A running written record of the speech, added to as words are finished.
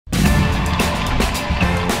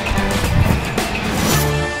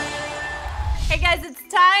guys, it's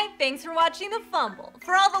Ty. Thanks for watching The Fumble.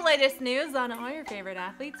 For all the latest news on all your favorite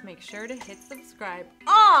athletes, make sure to hit subscribe.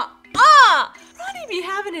 Bronny be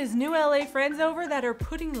having his new LA friends over that are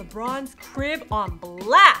putting LeBron's crib on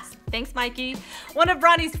blast. Thanks, Mikey. One of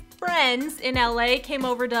Bronny's friends in LA came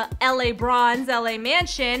over to LaBron's LA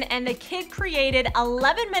mansion, and the kid created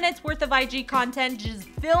 11 minutes worth of IG content just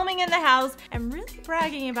filming in the house and really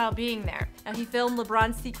bragging about being there. Now, he filmed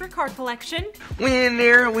LeBron's secret car collection. We in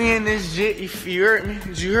there, we in this jet, you heard me?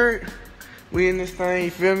 Did you heard? We in this thing,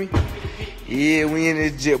 you feel me? Yeah, we in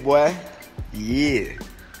this jet, boy. Yeah.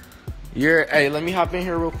 Hey, let me hop in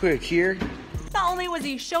here real quick, here. Not only was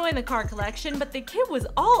he showing the car collection, but the kid was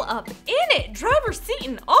all up in it, driver's seat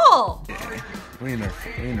and all. Yeah. We in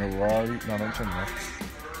a Rari. No, don't turn that.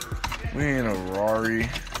 We in a Rari.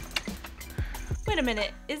 Wait a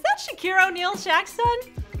minute, is that Shaquille O'Neal, Shaq's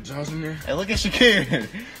son? John's in there. Hey, look at Shaquille.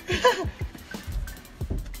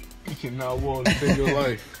 You cannot walk to save your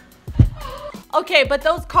life. Okay, but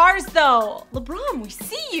those cars though. LeBron, we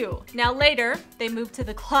see you. Now later, they move to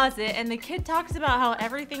the closet and the kid talks about how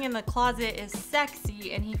everything in the closet is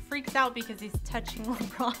sexy and he freaks out because he's touching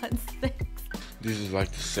LeBron's things. This is like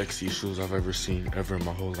the sexiest shoes I've ever seen ever in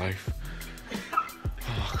my whole life.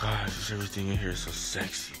 Oh gosh, just everything in here is so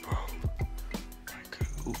sexy, bro.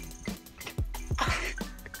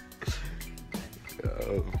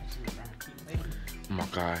 Oh my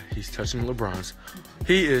god, he's touching LeBron's.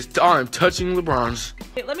 I'm touching LeBron's.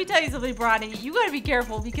 Hey, let me tell you something, Bronny. You gotta be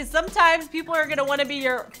careful because sometimes people are gonna wanna be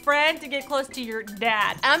your friend to get close to your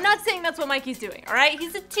dad. And I'm not saying that's what Mikey's doing, all right?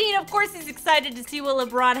 He's a teen, of course he's excited to see what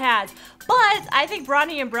LeBron has. But I think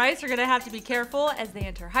Bronny and Bryce are gonna have to be careful as they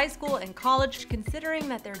enter high school and college, considering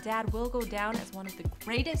that their dad will go down as one of the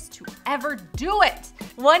greatest to ever do it.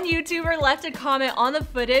 One YouTuber left a comment on the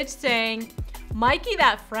footage saying, Mikey,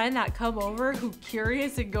 that friend that come over who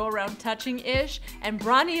curious and go around touching ish, and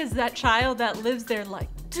Bronny is that child that lives there like,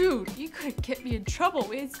 dude, you could get me in trouble.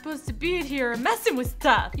 We ain't supposed to be in here messing with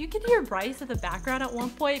stuff. You can hear Bryce in the background at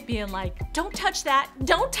one point being like, don't touch that,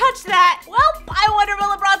 don't touch that. Well, I wonder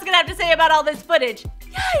what LeBron's gonna have to say about all this footage.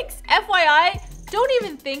 Yikes, FYI, don't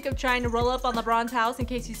even think of trying to roll up on LeBron's house in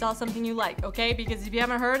case you saw something you like, okay? Because if you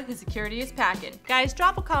haven't heard, his security is packing. Guys,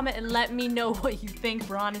 drop a comment and let me know what you think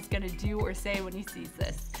Bron is gonna do or say when he sees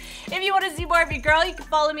this. If you want to see more of your girl, you can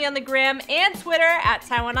follow me on the gram and Twitter at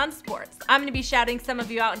Taiwan on Sports. I'm gonna be shouting some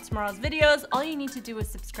of you out in tomorrow's videos. All you need to do is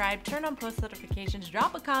subscribe, turn on post notifications,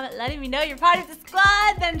 drop a comment letting me know you're part of the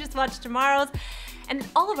squad, then just watch tomorrow's and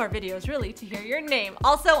all of our videos really to hear your name.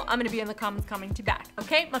 Also, I'm gonna be in the comments commenting back,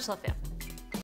 okay? Much love, fam.